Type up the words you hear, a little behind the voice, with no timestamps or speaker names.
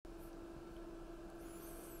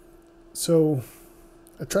So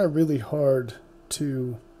I try really hard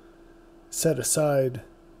to set aside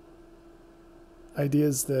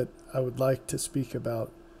ideas that I would like to speak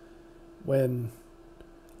about when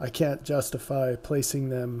I can't justify placing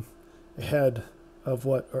them ahead of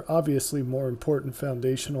what are obviously more important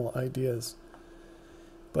foundational ideas.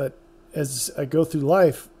 But as I go through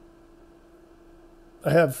life,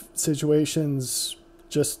 I have situations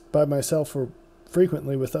just by myself or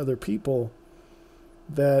frequently with other people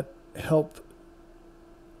that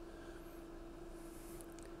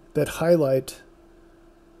highlight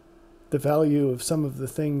the value of some of the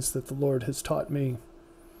things that the Lord has taught me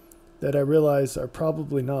that I realize are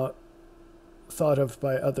probably not thought of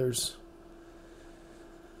by others.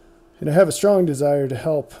 And I have a strong desire to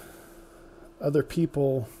help other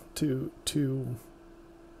people to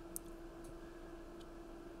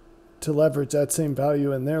leverage that same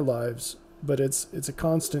value in their lives, but it's a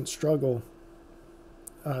constant struggle.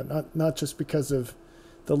 Not just because of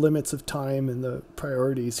the limits of time and the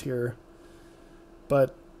priorities here,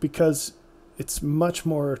 but because it's much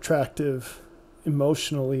more attractive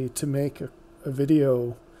emotionally to make a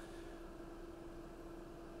video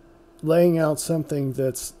laying out something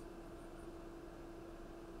that's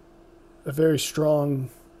a very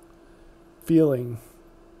strong feeling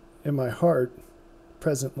in my heart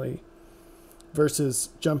presently versus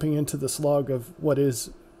jumping into the slog of what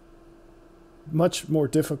is much more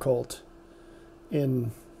difficult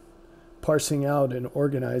in parsing out and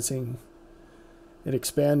organizing and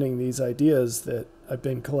expanding these ideas that I've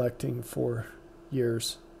been collecting for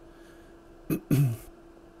years.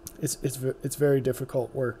 It's very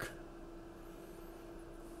difficult work.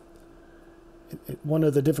 One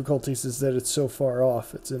of the difficulties is that it's so far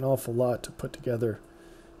off. It's an awful lot to put together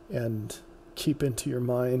and keep into your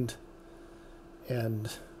mind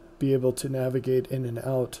and be able to navigate in and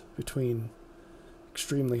out between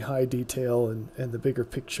extremely high detail and the bigger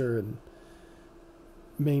picture, and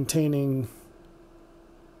maintaining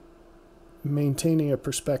a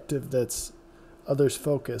perspective that's others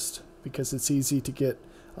focused, because it's easy to get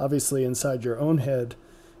obviously inside your own head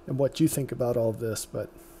and what you think about all of this, but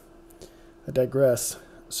I digress.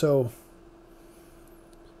 So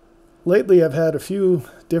lately I've had a few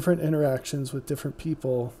different interactions with different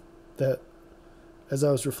people that, as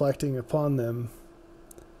I was reflecting upon them,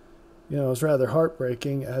 it was rather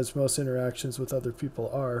heartbreaking, as most interactions with other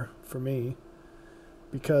people are for me,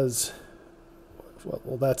 because,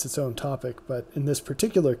 well, that's its own topic. But in this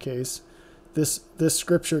particular case, this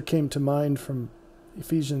scripture came to mind from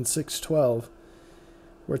Ephesians 6:12,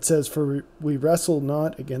 where it says, "For we wrestle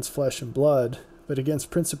not against flesh and blood, but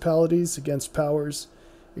against principalities, against powers,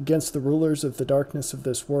 against the rulers of the darkness of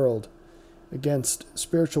this world, against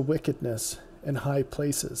spiritual wickedness in high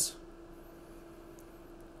places."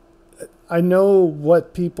 I know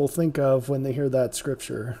what people think of when they hear that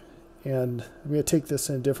scripture, and I'm going to take this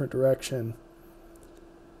in a different direction.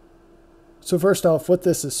 So first off, what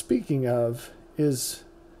this is speaking of is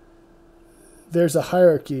there's a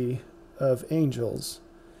hierarchy of angels,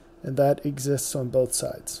 and that exists on both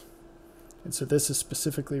sides. And so this is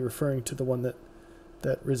specifically referring to the one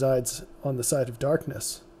that resides on the side of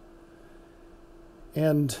darkness.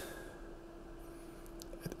 And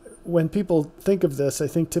when people think of this, I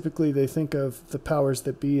think typically they think of the powers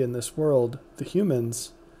that be in this world, the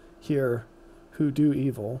humans here who do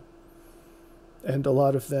evil. And a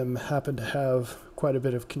lot of them happen to have quite a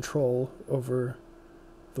bit of control over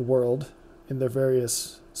the world in their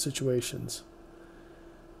various situations.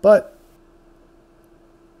 But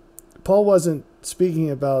Paul wasn't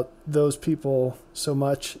speaking about those people so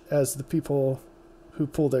much as the people who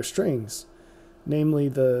pull their strings, namely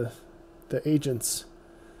the agents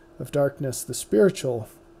of darkness, the spiritual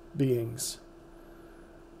beings,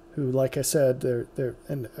 who, like I said, they're,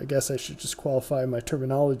 and I guess I should just qualify my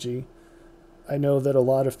terminology. I know that a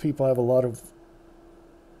lot of people have a lot of,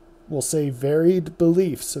 we'll say, varied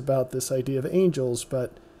beliefs about this idea of angels,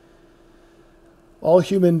 but all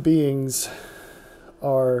human beings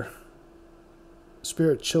are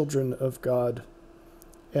spirit children of God,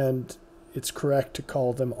 and it's correct to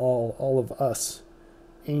call them all of us,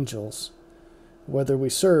 angels. Whether we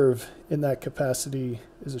serve in that capacity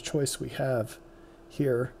is a choice we have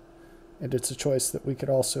here, and it's a choice that we could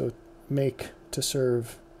also make to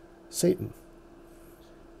serve Satan.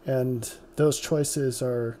 And those choices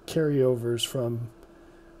are carryovers from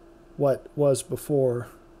what was before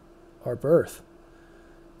our birth.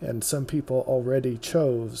 And some people already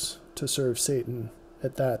chose to serve Satan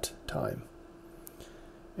at that time.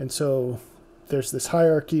 And so there's this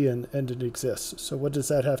hierarchy, and it exists. So what does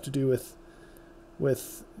that have to do with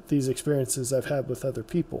these experiences I've had with other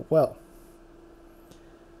people? Well,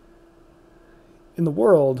 in the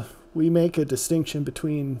world, we make a distinction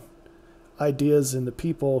between ideas and the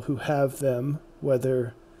people who have them,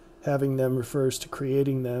 whether having them refers to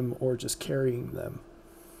creating them or just carrying them.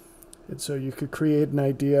 And so you could create an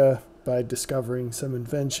idea by discovering some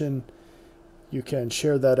invention. You can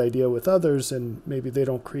share that idea with others, and maybe they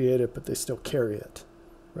don't create it, but they still carry it,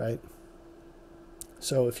 right?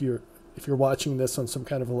 So if you're watching this on some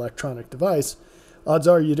kind of electronic device, odds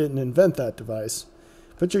are you didn't invent that device,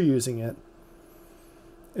 but you're using it.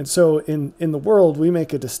 And so in the world, we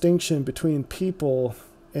make a distinction between people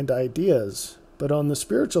and ideas. But on the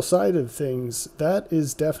spiritual side of things, that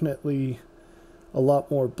is definitely a lot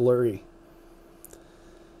more blurry.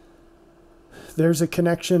 There's a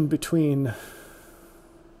connection between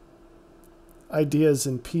ideas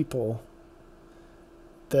and people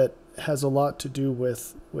that has a lot to do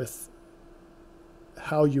with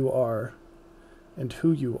how you are and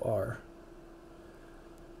who you are.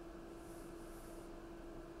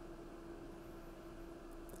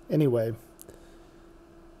 Anyway,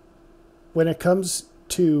 when it comes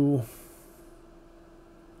to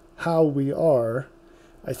how we are,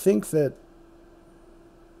 I think that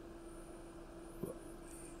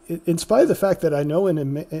in spite of the fact that I know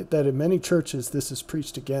that in many churches this is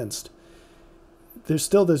preached against, there's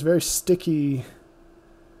still this very sticky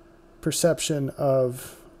perception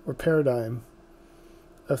of, or paradigm,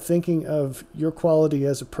 of thinking of your quality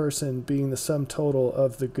as a person being the sum total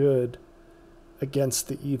of the good against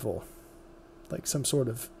the evil, like some sort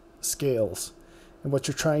of scales. And what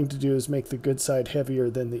you're trying to do is make the good side heavier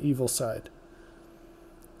than the evil side.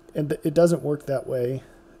 And it doesn't work that way.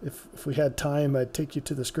 If we had time, I'd take you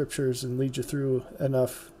to the scriptures and lead you through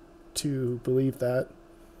enough to believe that.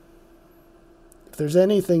 If there's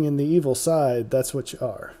anything in the evil side, that's what you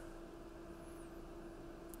are.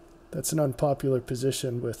 That's an unpopular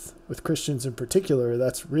position with Christians in particular.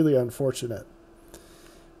 That's really unfortunate.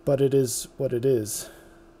 But it is what it is.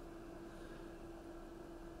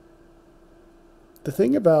 The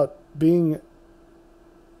thing about being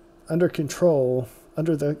under control,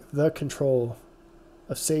 under the control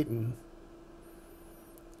of Satan.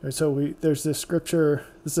 And so there's this scripture,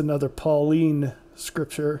 this is another Pauline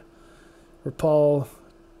scripture, where Paul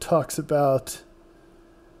talks about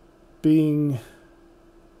being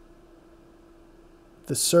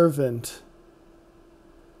the servant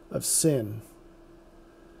of sin.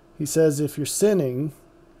 He says if you're sinning,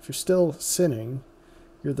 if you're still sinning,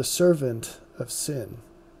 you're the servant of sin.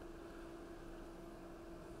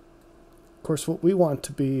 Of course, what we want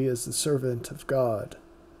to be is the servant of God.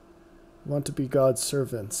 We want to be God's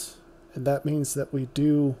servants. And that means that we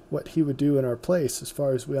do what he would do in our place, as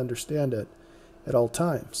far as we understand it, at all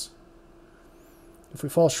times. If we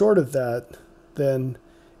fall short of that, then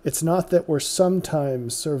it's not that we're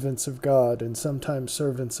sometimes servants of God and sometimes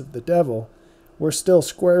servants of the devil. We're still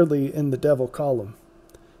squarely in the devil column.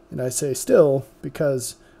 And I say still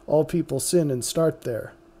because all people sin and start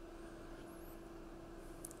there.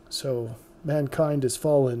 So mankind is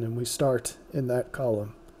fallen and we start in that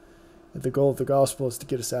column. And the goal of the gospel is to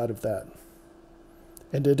get us out of that.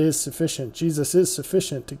 And it is sufficient. Jesus is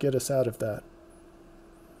sufficient to get us out of that.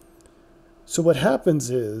 So what happens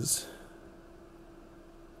is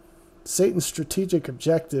Satan's strategic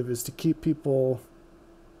objective is to keep people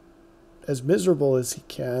as miserable as he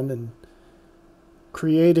can and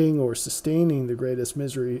creating or sustaining the greatest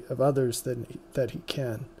misery of others that he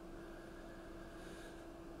can.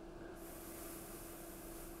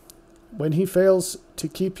 When he fails to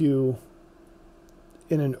keep you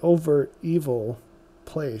in an overt evil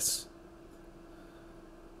place,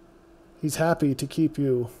 he's happy to keep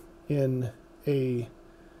you in a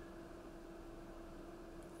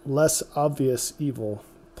less obvious evil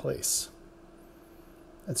place.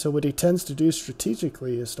 And so what he tends to do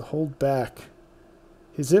strategically is to hold back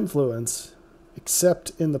his influence,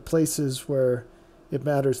 except in the places where it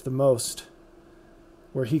matters the most,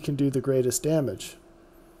 where he can do the greatest damage.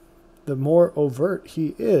 The more overt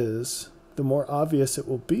he is, the more obvious it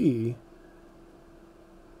will be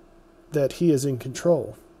that he is in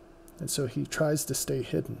control. And so he tries to stay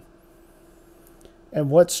hidden. And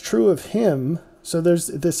what's true of him, so there's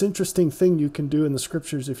this interesting thing you can do in the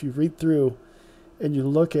scriptures if you read through and you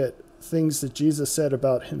look at things that Jesus said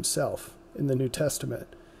about himself in the New Testament.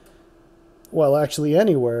 Well, actually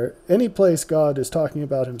anywhere, any place God is talking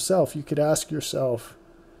about himself, you could ask yourself,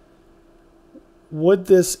 would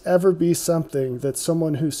this ever be something that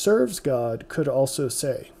someone who serves God could also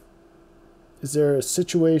say? Is there a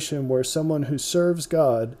situation where someone who serves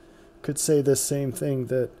God could say this same thing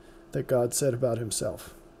that God said about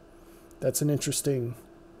himself? That's an interesting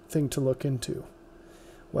thing to look into.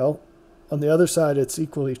 Well, on the other side, it's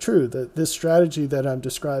equally true that this strategy that I'm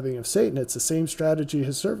describing of Satan, it's the same strategy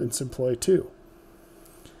his servants employ too.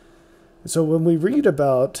 And so when we read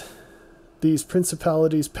about these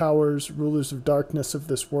principalities, powers, rulers of darkness of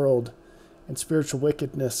this world, and spiritual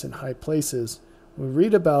wickedness in high places, we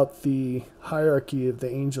read about the hierarchy of the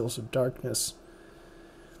angels of darkness,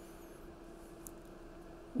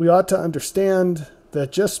 we ought to understand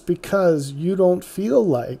that just because you don't feel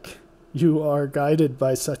like you are guided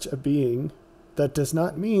by such a being, that does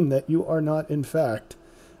not mean that you are not, in fact,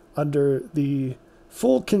 under the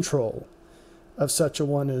full control of such a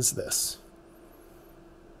one as this.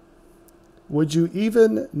 Would you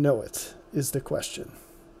even know it, is the question.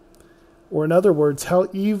 Or in other words, how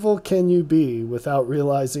evil can you be without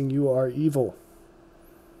realizing you are evil?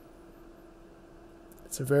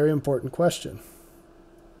 It's a very important question.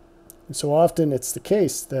 And so often it's the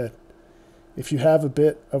case that if you have a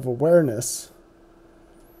bit of awareness,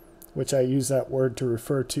 which I use that word to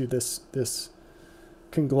refer to this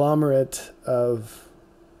conglomerate of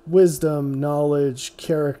wisdom, knowledge,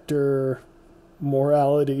 character,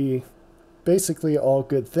 morality, basically all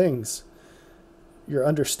good things, your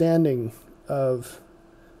understanding of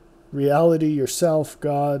reality, yourself,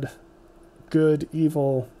 God, good,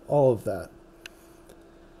 evil, all of that.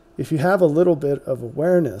 If you have a little bit of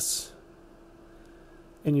awareness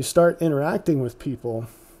and you start interacting with people,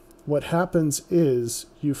 what happens is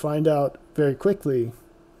you find out very quickly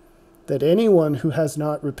that anyone who has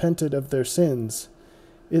not repented of their sins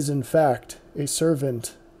is in fact a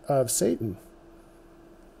servant of Satan.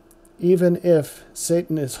 Even if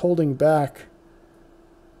Satan is holding back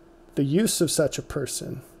the use of such a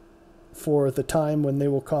person for the time when they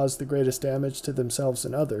will cause the greatest damage to themselves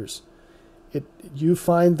and others, you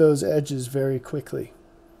find those edges very quickly.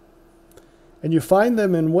 And you find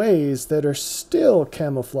them in ways that are still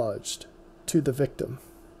camouflaged to the victim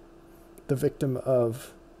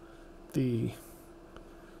of the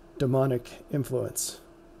demonic influence.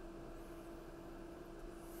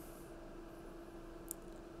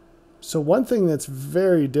 So one thing that's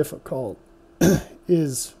very difficult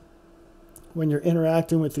is when you're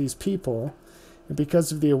interacting with these people, and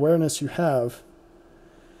because of the awareness you have,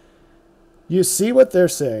 you see what they're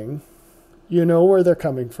saying, you know where they're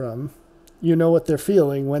coming from, you know what they're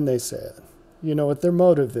feeling when they say it, you know what their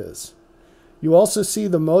motive is. You also see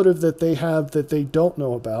the motive that they have that they don't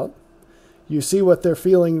know about. You see what they're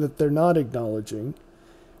feeling that they're not acknowledging.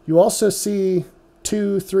 You also see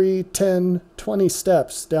 2, 3, 10, 20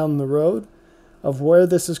 steps down the road of where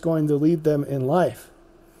this is going to lead them in life.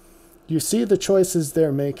 You see the choices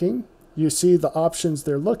they're making. You see the options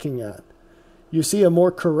they're looking at. You see a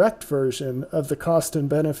more correct version of the cost and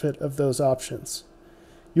benefit of those options.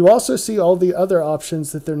 You also see all the other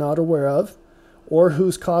options that they're not aware of, or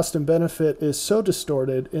whose cost and benefit is so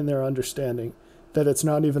distorted in their understanding that it's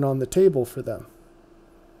not even on the table for them.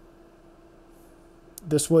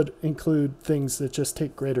 This would include things that just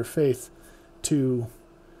take greater faith to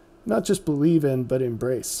not just believe in, but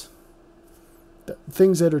embrace.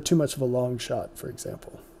 Things that are too much of a long shot, for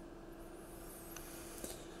example.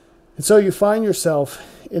 And so you find yourself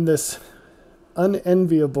in this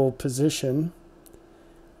unenviable position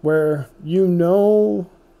where you know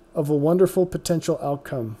of a wonderful potential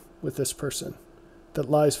outcome with this person that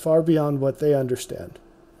lies far beyond what they understand,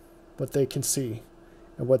 what they can see,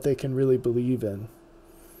 and what they can really believe in.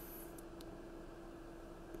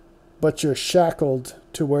 But you're shackled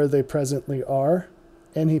to where they presently are.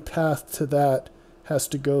 Any path to that has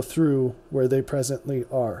to go through where they presently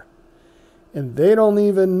are. And they don't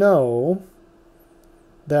even know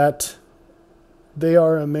that they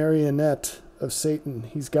are a marionette of Satan.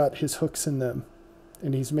 He's got his hooks in them,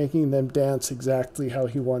 and he's making them dance exactly how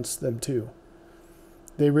he wants them to.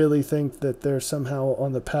 They really think that they're somehow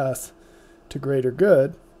on the path to greater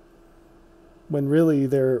good, when really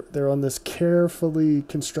they're on this carefully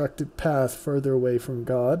constructed path further away from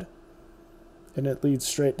God, and it leads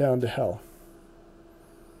straight down to hell.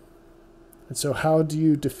 And so how do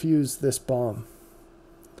you diffuse this bomb?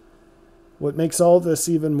 What makes all this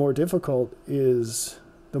even more difficult is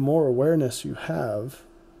the more awareness you have,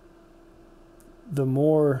 the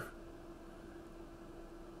more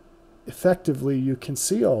effectively you can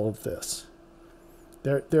see all of this.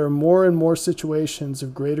 There are more and more situations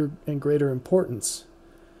of greater and greater importance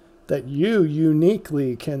that you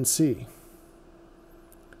uniquely can see.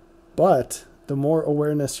 But the more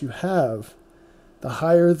awareness you have, the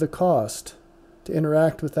higher the cost to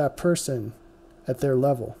interact with that person at their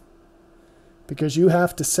level. Because you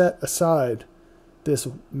have to set aside this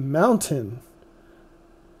mountain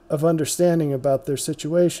of understanding about their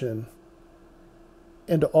situation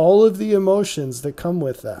and all of the emotions that come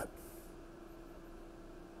with that.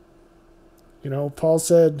 Paul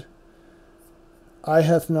said, "Eye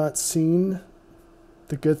hath not seen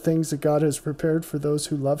the good things that God has prepared for those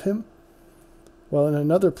who love him." Well, in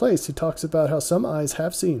another place, he talks about how some eyes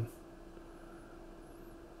have seen.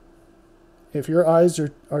 If your eyes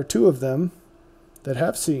are two of them that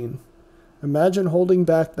have seen, imagine holding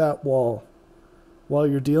back that wall while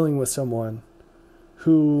you're dealing with someone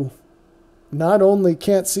who not only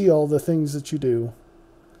can't see all the things that you do,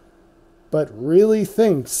 but really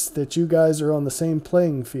thinks that you guys are on the same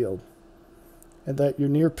playing field and that you're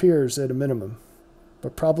near peers at a minimum,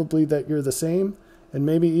 but probably that you're the same and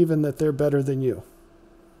maybe even that they're better than you.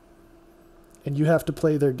 And you have to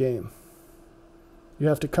play their game. You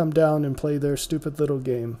have to come down and play their stupid little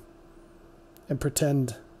game and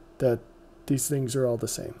pretend that these things are all the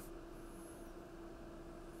same,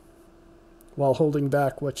 while holding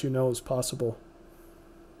back what you know is possible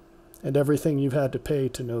and everything you've had to pay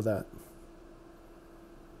to know that.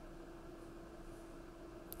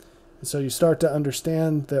 And so you start to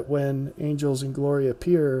understand that when angels in glory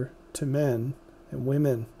appear to men and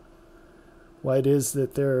women, why it is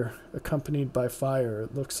that they're accompanied by fire.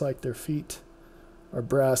 It looks like their feet are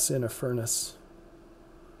brass in a furnace.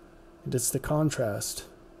 And it's the contrast.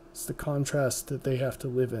 It's the contrast that they have to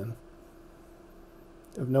live in,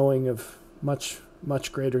 of knowing of much,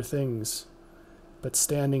 much greater things, but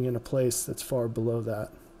standing in a place that's far below that.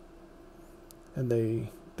 And they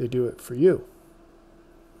do it for you.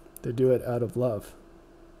 They do it out of love.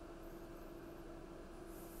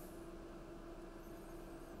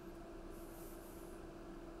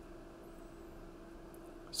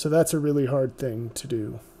 So that's a really hard thing to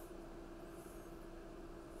do.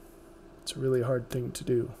 It's a really hard thing to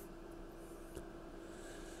do.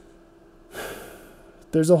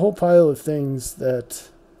 There's a whole pile of things that,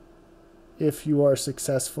 if you are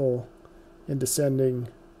successful in ascending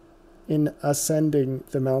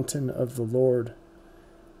the mountain of the Lord,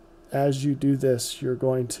 as you do this, you're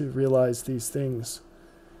going to realize these things.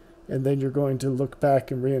 And then you're going to look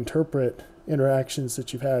back and reinterpret interactions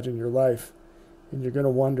that you've had in your life. And you're going to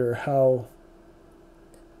wonder how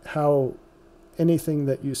anything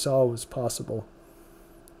that you saw was possible,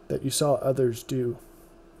 that you saw others do.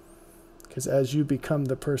 Because as you become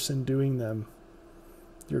the person doing them,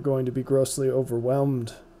 you're going to be grossly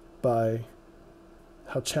overwhelmed by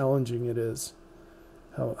how challenging it is,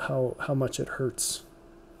 how much it hurts,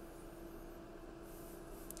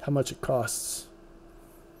 how much it costs.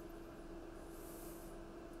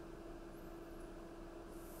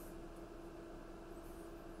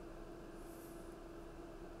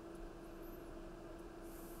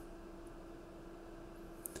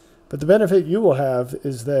 But the benefit you will have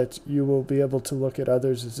is that you will be able to look at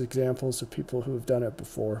others as examples of people who have done it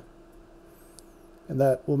before. And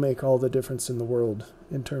that will make all the difference in the world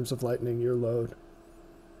in terms of lightening your load.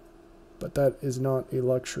 But that is not a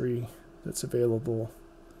luxury that's available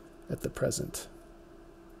at the present.